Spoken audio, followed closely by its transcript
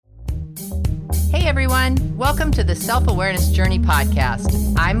everyone. Welcome to the Self-Awareness Journey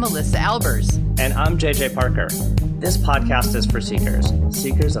podcast. I'm Melissa Albers. And I'm JJ Parker. This podcast is for seekers.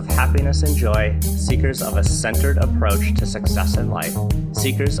 Seekers of happiness and joy. Seekers of a centered approach to success in life.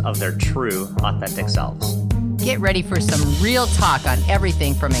 Seekers of their true, authentic selves. Get ready for some real talk on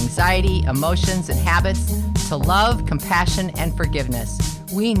everything from anxiety, emotions, and habits to love, compassion, and forgiveness.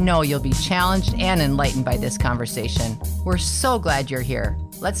 We know you'll be challenged and enlightened by this conversation. We're so glad you're here.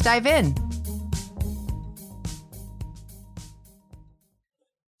 Let's dive in.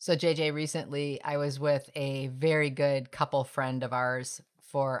 So JJ, recently I was with a very good couple friend of ours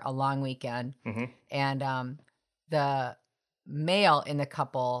for a long weekend. And the male in the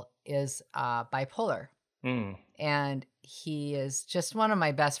couple is bipolar. And he is just one of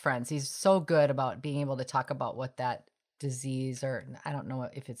my best friends. He's so good about being able to talk about what that disease, or I don't know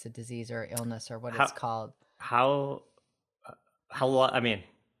if it's a disease or illness or what it's called.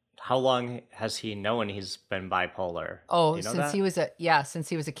 How long has he known he's been bipolar? Oh, you know since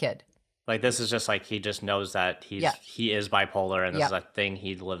he was a kid. Like, this is just like, he just knows that he is bipolar, and this is a thing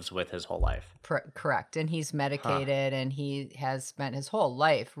he lives with his whole life. Correct. And he's medicated, and he has spent his whole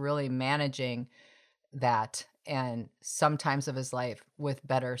life really managing that, and some times of his life with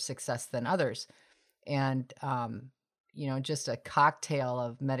better success than others. And, just a cocktail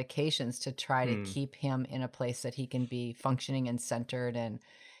of medications to try to keep him in a place that he can be functioning and centered. And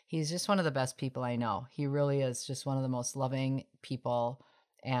he's just one of the best people I know. He really is just one of the most loving people,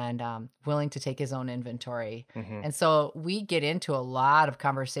 and willing to take his own inventory. And so we get into a lot of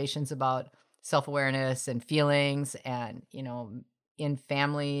conversations about self-awareness and feelings, and, in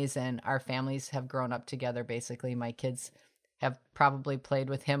families, and our families have grown up together. Basically, my kids have probably played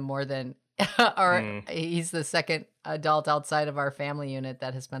with him more than, or he's the second adult outside of our family unit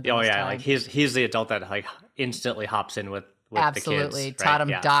that has spent the most time. Like he's the adult that like instantly hops in with Absolutely. the kids. Taught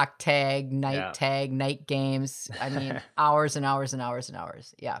him dock tag, night games. I mean, hours and hours and hours and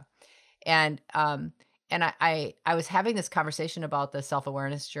hours. Yeah. And I was having this conversation about the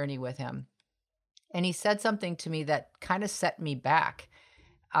self-awareness journey with him. And he said something to me that kind of set me back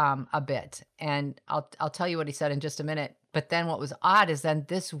a bit. And I'll tell you what he said in just a minute. But then what was odd is then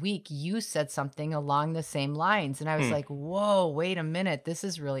this week you said something along the same lines. And I was like, whoa, wait a minute. This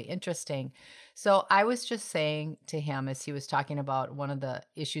is really interesting. So I was just saying to him, as he was talking about one of the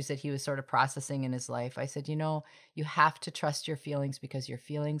issues that he was sort of processing in his life, I said, you have to trust your feelings because your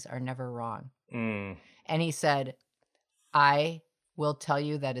feelings are never wrong. And he said, I will tell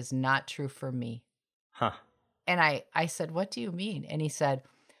you that is not true for me. And I said, what do you mean? And he said,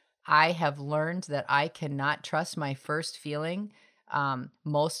 I have learned that I cannot trust my first feeling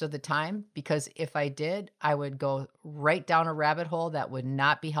most of the time, because if I did, I would go right down a rabbit hole that would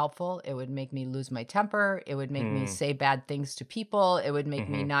not be helpful. It would make me lose my temper. It would make me say bad things to people. It would make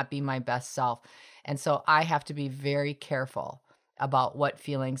me not be my best self. And so I have to be very careful about what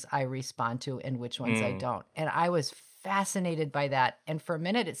feelings I respond to and which ones I don't. And I was fascinated by that. And for a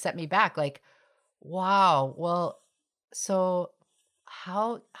minute, it set me back like, wow, well, so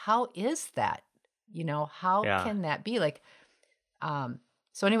how is that? How can that be? Like,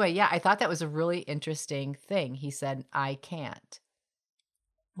 so anyway, I thought that was a really interesting thing. He said, I can't.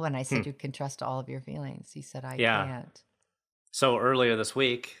 When I said you can trust all of your feelings, he said, I can't. So earlier this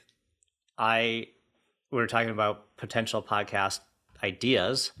week, we were talking about potential podcast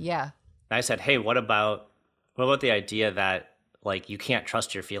ideas. Yeah. And I said, hey, what about the idea that like you can't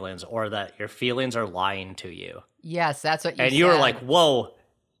trust your feelings, or that your feelings are lying to you? Yes, that's what you said. And you were like, whoa,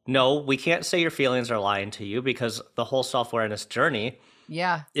 no, we can't say your feelings are lying to you, because the whole self-awareness journey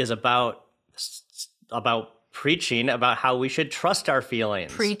is about preaching about how we should trust our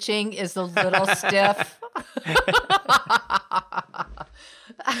feelings. Preaching is a little stiff.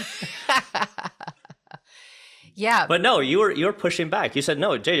 Yeah. But no, you were pushing back. You said,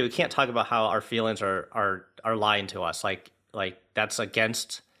 no, JJ, we can't talk about how our feelings are lying to us. Like that's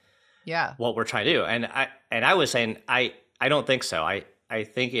against what we're trying to do. And I was saying, I don't think so. I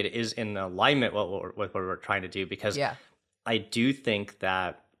think it is in alignment with what we're trying to do, because I do think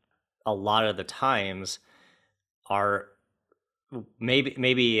that a lot of the times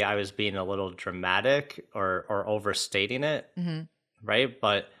maybe I was being a little dramatic or overstating it, right?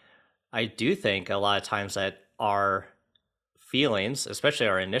 But I do think a lot of times that our feelings, especially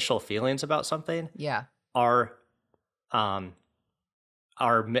our initial feelings about something, are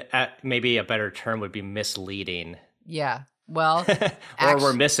maybe a better term would be misleading. Yeah. Well, or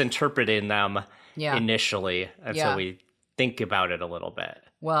we're misinterpreting them initially, and so we think about it a little bit.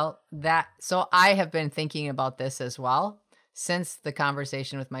 Well, so I have been thinking about this as well since the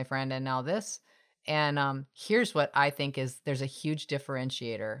conversation with my friend and now this. And here's what I think is there's a huge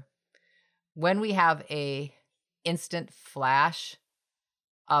differentiator. when we have a instant flash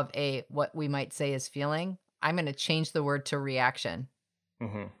of what we might say is feeling, I'm going to change the word to reaction.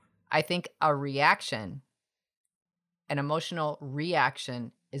 Mm-hmm. I think a reaction, an emotional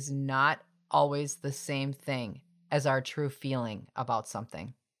reaction, is not always the same thing as our true feeling about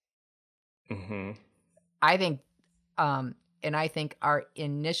something. Mm-hmm. I think, and I think our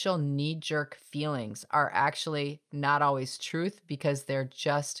initial knee-jerk feelings are actually not always truth, because they're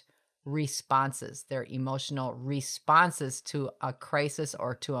just responses. They're emotional responses to a crisis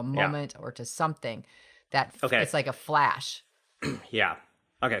or to a moment or to something that it's like a flash. Yeah.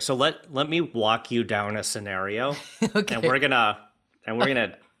 Okay. So let me walk you down a scenario. Okay. And we're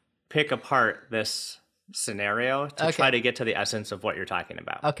gonna pick apart this scenario to try to get to the essence of what you're talking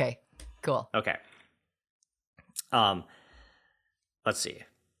about. Okay. Cool. Okay. Let's see.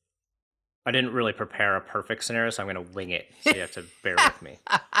 I didn't really prepare a perfect scenario, so I'm going to wing it. So you have to bear with me.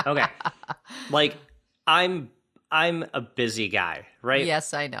 Okay. Like, I'm a busy guy, right?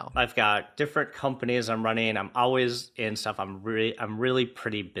 Yes, I know. I've got different companies I'm running. I'm always in stuff. I'm really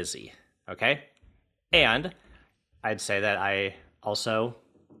pretty busy. Okay. And I'd say that I also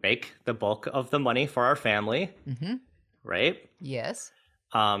make the bulk of the money for our family. Mm-hmm. Right? Yes.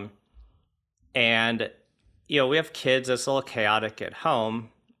 And, we have kids. It's a little chaotic at home.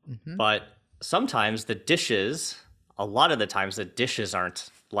 Mm-hmm. But sometimes a lot of the times the dishes are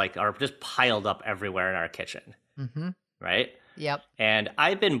just piled up everywhere in our kitchen. Mm-hmm. Right? Yep. And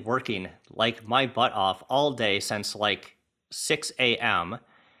I've been working like my butt off all day since like 6 a.m.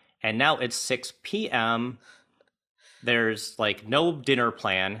 And now it's 6 p.m. There's like no dinner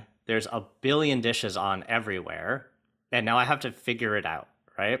plan. There's a billion dishes on everywhere. And now I have to figure it out.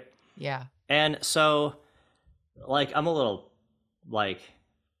 Right? Yeah. And so like I'm a little like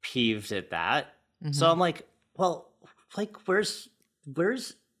peeved at that. Mm-hmm. So I'm like, well, like where's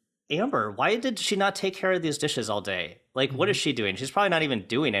Amber? Why did she not take care of these dishes all day? Like, what is she doing? She's probably not even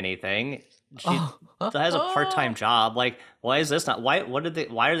doing anything. She has a part-time job. Like, why is this not? Why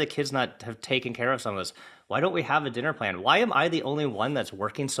are the kids not have taken care of some of this? Why don't we have a dinner plan? Why am I the only one that's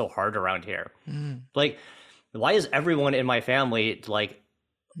working so hard around here? Like, why is everyone in my family like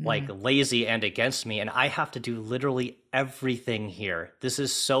lazy and against me, and I have to do literally everything here? This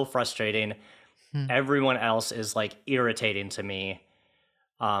is so frustrating. Everyone else is like irritating to me.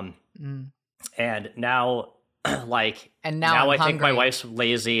 And now now I think my wife's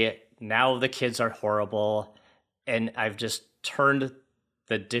lazy. Now the kids are horrible, and I've just turned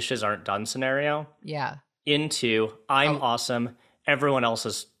the dishes aren't done scenario into I'm awesome, everyone else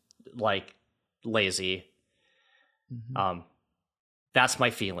is like lazy. That's my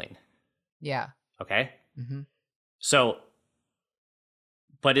feeling. Yeah. Okay. So,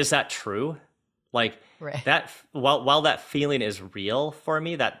 but is that true? Like that, while that feeling is real for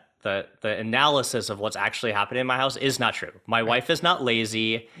me, that the analysis of what's actually happening in my house is not true. My wife is not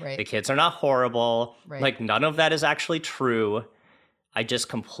lazy. The kids are not horrible. Like none of that is actually true. I just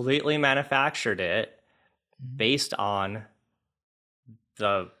completely manufactured it based on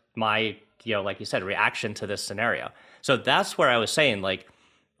my like you said, reaction to this scenario. So that's where I was saying, like,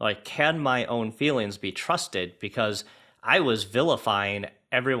 can my own feelings be trusted? Because I was vilifying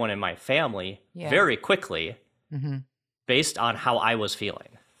everyone in my family very quickly based on how I was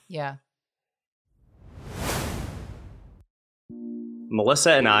feeling. Yeah.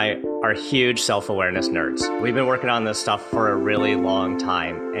 Melissa and I are huge self-awareness nerds. We've been working on this stuff for a really long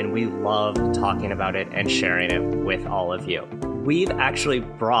time, and we love talking about it and sharing it with all of you. We've actually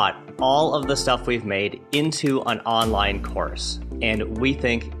brought all of the stuff we've made into an online course, and we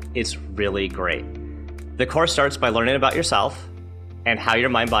think it's really great. The course starts by learning about yourself and how your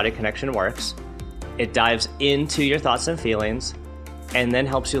mind-body connection works. It dives into your thoughts and feelings, and then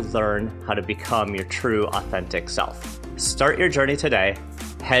helps you learn how to become your true, authentic self. Start your journey today.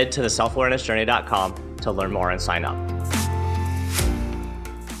 Head to theselfawarenessjourney.com to learn more and sign up.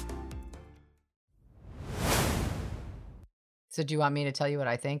 So do you want me to tell you what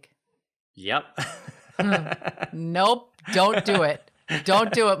I think? Yep. Nope. Don't do it.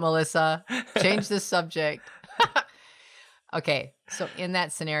 Don't do it, Melissa. Change the subject. Okay. So in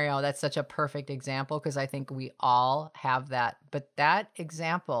that scenario, that's such a perfect example, because I think we all have that. But that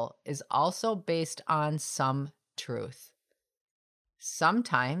example is also based on some truth.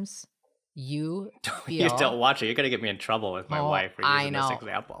 Sometimes you feel... You don't watch it. You're going to get me in trouble with my wife for using this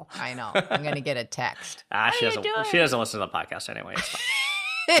example. I know. I'm going to get a text. She doesn't listen to the podcast anyway. It's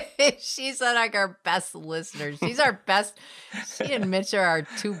fine. She's like our best listener. She's our best. She and Mitch are our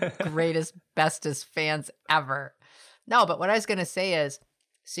two greatest, bestest fans ever. No, but what I was going to say is,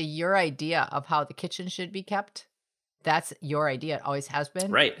 so your idea of how the kitchen should be kept, That's your idea. It always has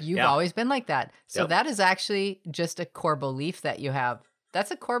been. Right. You've Yeah. always been like that. So Yep. that is actually just a core belief that you have.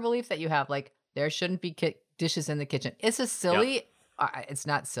 That's a core belief that you have. Like, there shouldn't be dishes in the kitchen. It's a silly, it's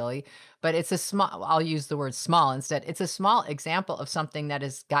not silly, but it's a small, I'll use the word small instead. It's a small example of something that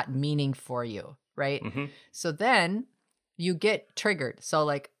has got meaning for you, right? Mm-hmm. So then you get triggered. So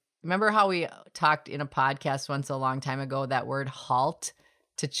like, remember how we talked in a podcast once a long time ago, that word halt,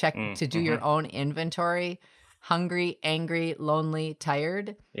 to check, to do your own inventory? Hungry, angry, lonely,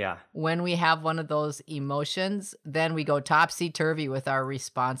 tired. Yeah. When we have one of those emotions, then we go topsy-turvy with our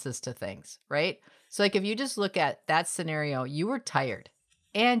responses to things, right? So like if you just look at that scenario, you were tired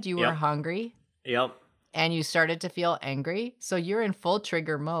and you were hungry. Yep. And you started to feel angry. So you're in full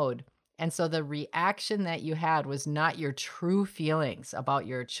trigger mode. And so the reaction that you had was not your true feelings about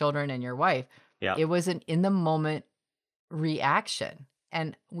your children and your wife. Yeah. It was an in the moment reaction.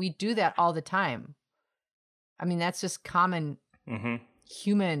 And we do that all the time. I mean, that's just common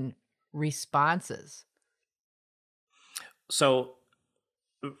human responses. So,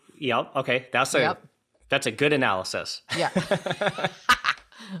 okay, that's a good analysis. Yeah.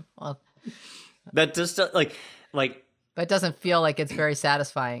 Well, that just like, but it doesn't feel like it's very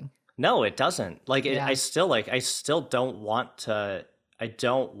satisfying. No, it doesn't. Like, I still don't want to. I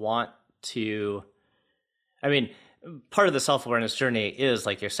don't want to. I mean, part of the self-awareness journey is,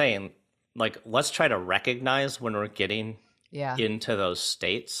 like you're saying, like, let's try to recognize when we're getting into those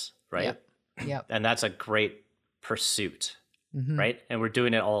states, right? Yep. And that's a great pursuit, right? And we're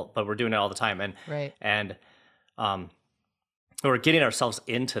doing it all the time. And we're getting ourselves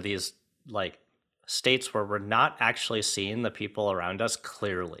into these like states where we're not actually seeing the people around us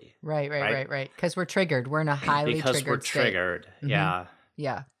clearly. Right. Because we're triggered. We're in a highly triggered state. Because we're triggered. Yeah.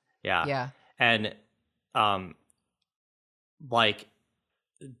 And like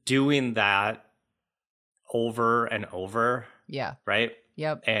doing that over and over. Yeah. Right?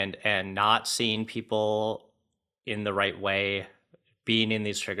 Yep. And not seeing people in the right way, being in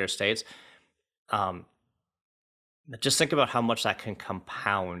these trigger states. Just think about how much that can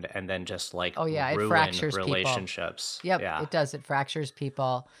compound and then just like it ruin fractures relationships. People. Yep, it does. It fractures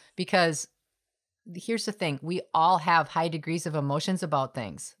people because here's the thing. We all have high degrees of emotions about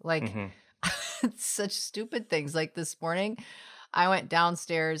things. Like such stupid things. Like this morning, I went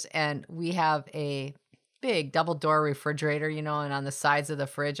downstairs and we have a big double door refrigerator, and on the sides of the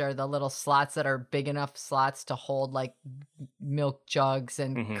fridge are the little slots that are big enough slots to hold like milk jugs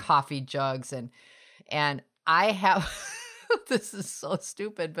and coffee jugs. And I have, this is so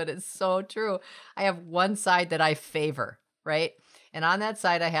stupid, but it's so true. I have one side that I favor, right? And on that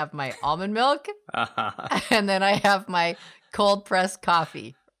side, I have my almond milk and then I have my cold pressed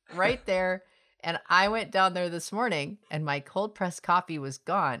coffee right there. And I went down there this morning and my cold pressed coffee was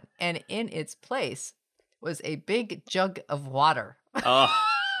gone. And in its place was a big jug of water. Oh.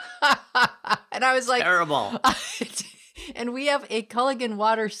 And I was like, terrible. And we have a Culligan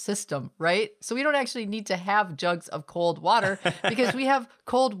water system, right? So we don't actually need to have jugs of cold water because we have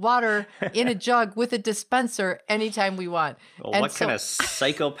cold water in a jug with a dispenser anytime we want. Well, what kind of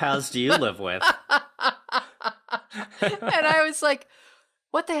psychopaths do you live with? And I was like,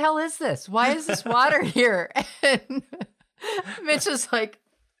 what the hell is this? Why is this water here? And Mitch was like,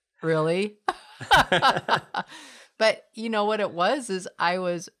 really? But you know what it was is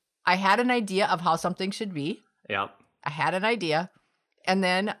I had an idea of how something should be. Yep. I had an idea, and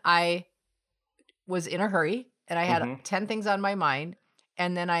then I was in a hurry, and I had 10 things on my mind,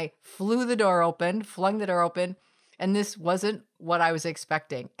 and then I flung the door open, and this wasn't what I was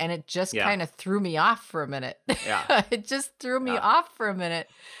expecting, and it just kind of threw me off for a minute. Yeah. It just threw me off for a minute,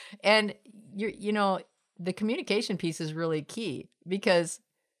 and the communication piece is really key, because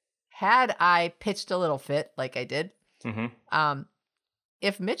had I pitched a little fit like I did,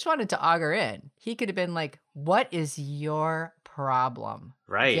 if Mitch wanted to auger in, he could have been like, what is your problem?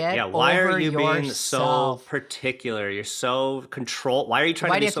 Right. Get why are you yourself. Being so particular? You're so Why are you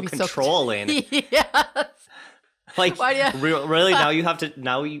trying to be so controlling? Yes. Like, really? Now you have to.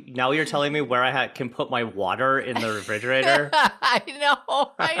 Now you're telling me where I can put my water in the refrigerator. I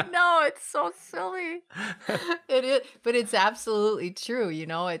know. It's so silly. It is, but it's absolutely true.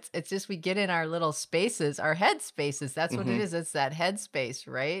 It's just we get in our little spaces, our head spaces. That's what it is. It's that head space,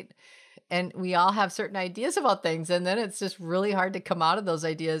 right? And we all have certain ideas about things, and then it's just really hard to come out of those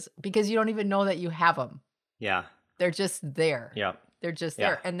ideas because you don't even know that you have them. Yeah, they're just there. Yeah. They're just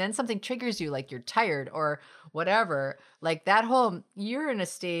there. And then something triggers you, like you're tired or whatever. Like that whole, you're in a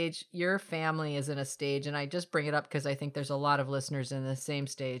stage, your family is in a stage. And I just bring it up because I think there's a lot of listeners in the same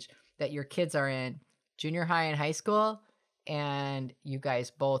stage that your kids are in, junior high and high school. And you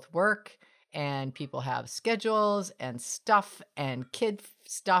guys both work and people have schedules and stuff and kid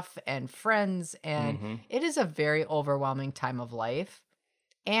stuff and friends, and Mm-hmm. it is a very overwhelming time of life.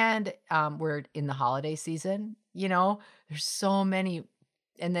 And we're in the holiday season, there's so many.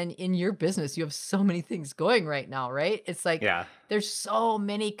 And then in your business, you have so many things going right now, right? It's like Yeah. there's so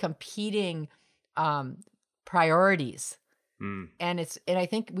many competing priorities. Mm. And I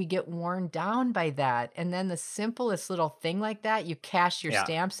think we get worn down by that. And then the simplest little thing like that, you cash your Yeah.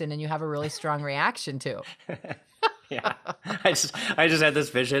 stamps in and you have a really strong reaction to. Yeah. I just had this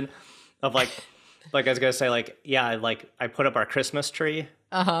vision of like I was gonna say, like, yeah, like I put up our Christmas tree.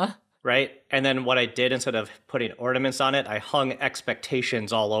 Uh-huh. Right? And then what I did, instead of putting ornaments on it, I hung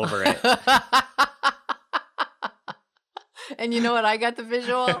expectations all over it. And you know what? I got the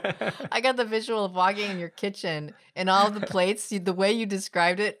visual. I got the visual of walking in your kitchen and all the plates. The way you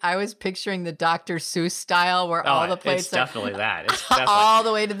described it, I was picturing the Dr. Seuss style where all the plates it's definitely that. It's definitely all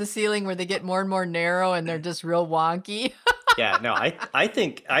the way to the ceiling, where they get more and more narrow and they're just real wonky. Yeah, no, I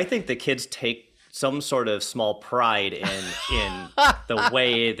think the kids take some sort of small pride in the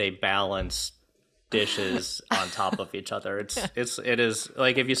way they balance dishes on top of each other. It is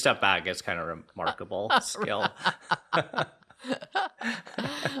like, if you step back, it's kind of remarkable skill.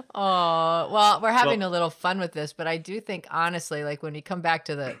 Oh, well, we're having a little fun with this, but I do think, honestly, like when we come back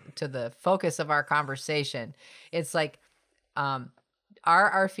to the focus of our conversation, it's like, are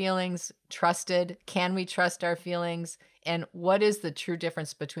our feelings trusted? Can we trust our feelings? And what is the true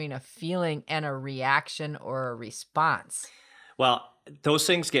difference between a feeling and a reaction or a response? Well, those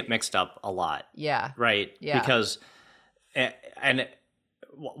things get mixed up a lot. Yeah. Right? Yeah. Because, and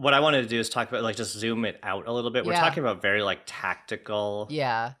what I wanted to do is talk about, like, just zoom it out a little bit. We're talking about very, like, tactical.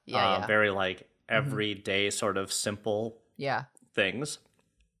 Yeah. Very, like, everyday sort of simple things.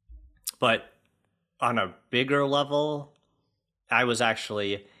 But on a bigger level, I was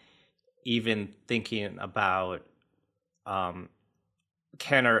actually even thinking about,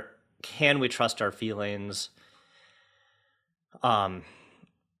 can we trust our feelings? Like,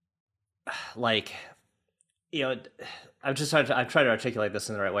 I'm trying to articulate this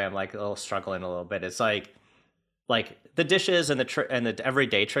in the right way. I'm like struggling a little bit. It's like the dishes and the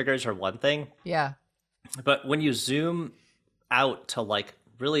everyday triggers are one thing. Yeah. But when you zoom out to like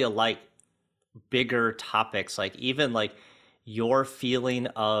really like bigger topics, like even like your feeling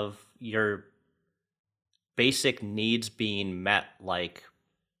of your basic needs being met, like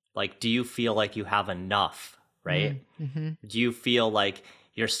do you feel like you have enough, right? Mm-hmm. Do you feel like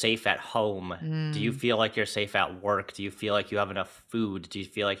you're safe at home? Do you feel like you're safe at work? Do you feel like you have enough food? Do you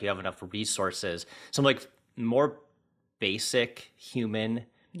feel like you have enough resources? Some like more basic human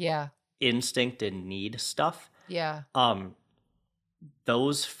instinct and need stuff. Yeah.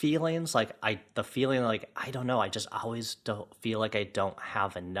 Those feelings, like the feeling like, I don't know, I just always don't feel like I don't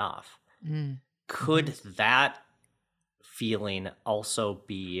have enough. Could that feeling also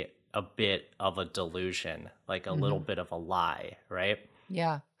be a bit of a delusion, like a little bit of a lie, right?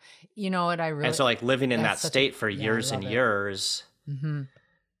 Yeah. You know what I really... And so like living in that state for years and years,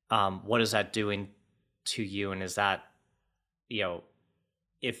 Mm-hmm. What is that doing to you? And is that,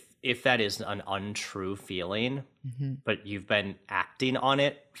 if that is an untrue feeling, but you've been acting on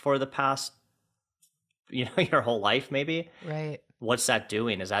it for the past, your whole life, maybe, right? What's that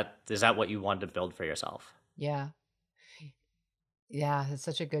doing? Is that what you wanted to build for yourself? Yeah. That's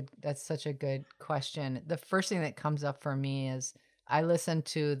such a good question. The first thing that comes up for me is I listen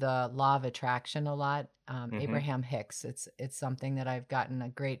to the Law of Attraction a lot. Abraham Hicks. It's something that I've gotten a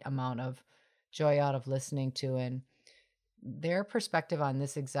great amount of joy out of listening to, and their perspective on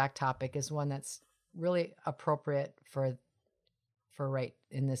this exact topic is one that's really appropriate for right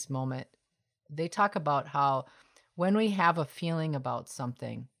in this moment. They talk about how when we have a feeling about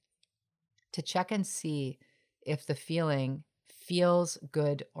something, to check and see if the feeling feels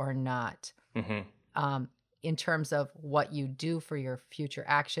good or not, in terms of what you do for your future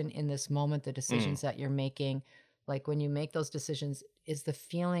action in this moment, the decisions that you're making. Like when you make those decisions, is the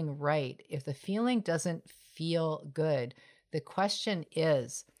feeling right? If the feeling doesn't feel good, the question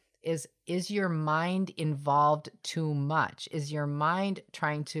is your mind involved too much? Is your mind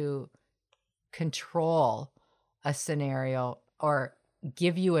trying to control a scenario or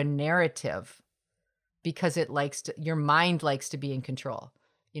give you a narrative because your mind likes to be in control?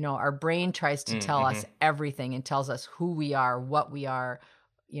 Our brain tries to tell us everything and tells us who we are, what we are,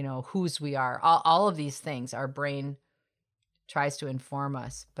 whose we are, all of these things. Our brain tries to inform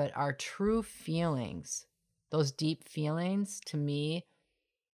us, but our true feelings, those deep feelings, to me,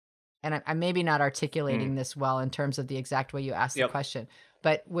 and I'm maybe not articulating this well in terms of the exact way you asked the question,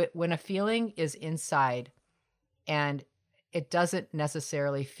 but when a feeling is inside and it doesn't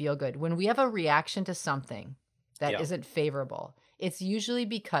necessarily feel good. When we have a reaction to something that isn't favorable, it's usually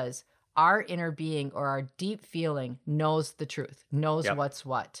because our inner being or our deep feeling knows the truth, knows what's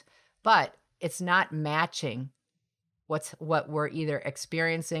what, but it's not matching what we're either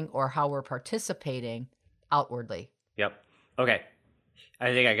experiencing or how we're participating outwardly. Yep. Okay.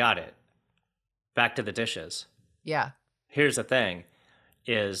 I think I got it. Back to the dishes. Yeah. Here's the thing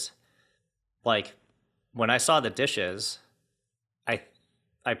is, like, when I saw the dishes,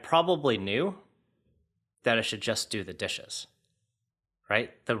 I probably knew that I should just do the dishes,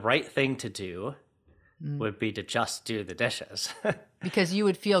 right? The right thing to do would be to just do the dishes. Because you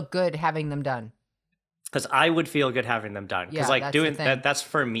would feel good having them done. Because I would feel good having them done. Because like doing that, that's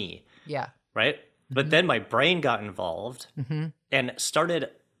for me. Yeah. Right? But then my brain got involved and started,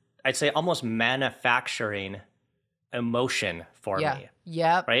 I'd say, almost manufacturing emotion for me.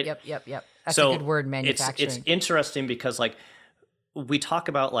 Yep. Right? Yep. That's a good word, manufacturing. It's interesting because like we talk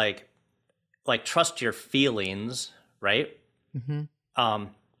about like trust your feelings, right?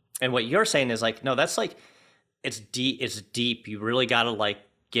 And what you're saying is like, no, that's like, it's deep. You really got to like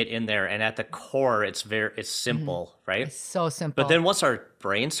get in there. And at the core, it's simple, right? It's so simple. But then once our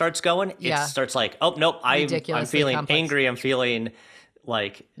brain starts going, it starts like, oh, nope, I'm feeling angry. I'm feeling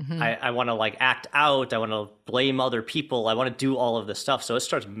like I want to like act out. I want to blame other people. I want to do all of this stuff. So it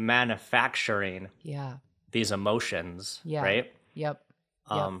starts manufacturing these emotions, right? Yep.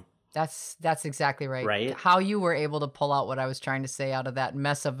 That's exactly right. Right. How you were able to pull out what I was trying to say out of that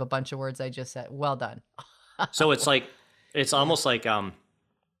mess of a bunch of words I just said. Well done. So it's like, it's almost like,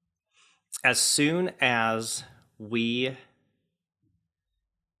 as soon as we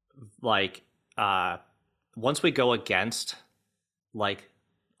like, once we go against like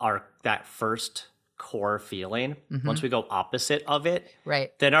that first core feeling, once we go opposite of it,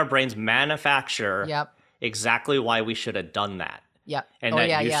 right, then our brains manufacture exactly why we should have done that. Yep. And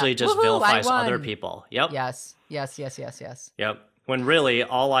that usually just vilifies other people. Yep. Yes. Yep. When really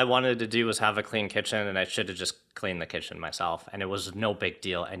all I wanted to do was have a clean kitchen, and I should have just cleaned the kitchen myself, and it was no big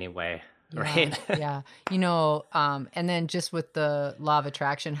deal anyway. Right. Yeah. You know, and then just with the law of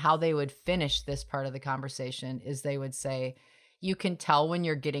attraction, how they would finish this part of the conversation is they would say, you can tell when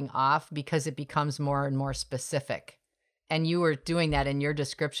you're getting off because it becomes more and more specific. And you were doing that in your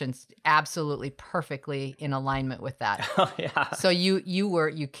descriptions absolutely perfectly in alignment with that. Oh, yeah. So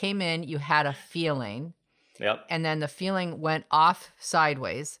you came in, you had a feeling. Yep. And then the feeling went off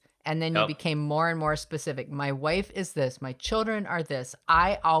sideways. And then you became more and more specific. My wife is this. My children are this.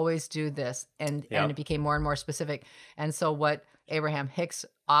 I always do this. And it became more and more specific. And so what Abraham Hicks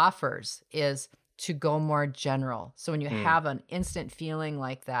offers is to go more general. So when you have an instant feeling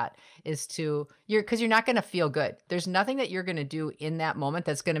like that is because you're not going to feel good. There's nothing that you're going to do in that moment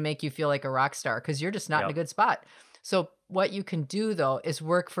that's going to make you feel like a rock star because you're just not in a good spot. So what you can do though is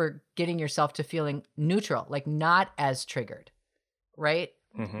work for getting yourself to feeling neutral, like not as triggered, right?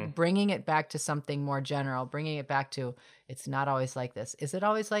 Bringing it back to something more general, bringing it back to, it's not always like this. Is it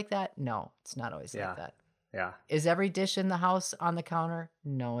always like that? No, it's not always like that. Yeah. Is every dish in the house on the counter?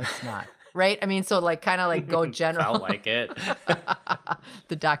 No, it's not. Right? I mean, so like kind of like go general. Felt like it.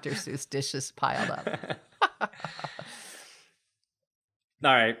 The Dr. Seuss dishes piled up.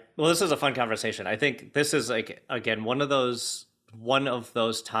 All right. Well, this is a fun conversation. I think this is like, again, one of those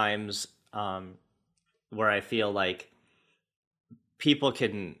times where I feel like people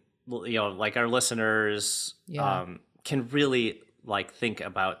can, like our listeners can really like think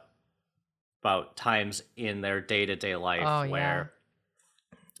about times in their day-to-day life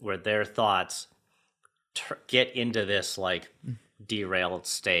where their thoughts get into this like derailed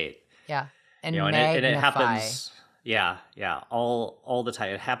state. Yeah. And and it happens. Yeah. All the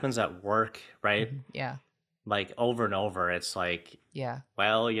time. It happens at work, right? Yeah. Like over and over. It's like,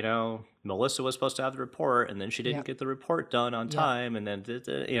 well, Melissa was supposed to have the report and then she didn't get the report done on time. And then,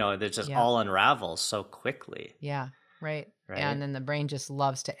 it just all unravels so quickly. Yeah. Right. And then the brain just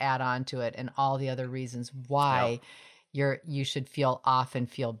loves to add on to it and all the other reasons why you should feel off and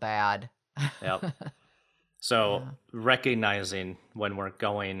feel bad. Yep. So recognizing when we're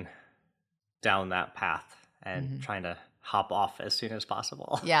going down that path and trying to hop off as soon as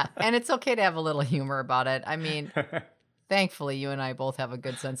possible. Yeah. And it's okay to have a little humor about it. I mean, thankfully you and I both have a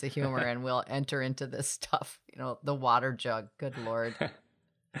good sense of humor and we'll enter into this stuff, the water jug. Good Lord.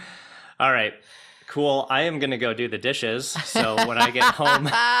 All right. Cool. I am going to go do the dishes. So when I get home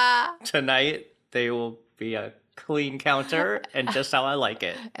tonight, they will be a clean counter and just how I like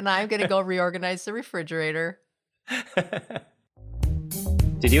it. And I'm going to go reorganize the refrigerator.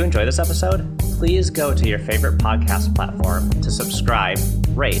 Did you enjoy this episode? Please go to your favorite podcast platform to subscribe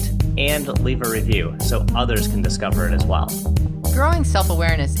rate, and leave a review so others can discover it as well. Growing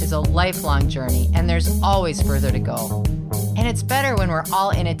self-awareness is a lifelong journey, and there's always further to go. And it's better when we're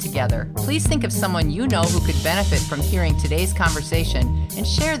all in it together. Please think of someone you know who could benefit from hearing today's conversation and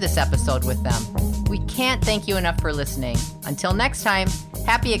share this episode with them. We can't thank you enough for listening. Until next time,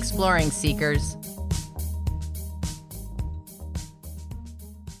 happy exploring, seekers.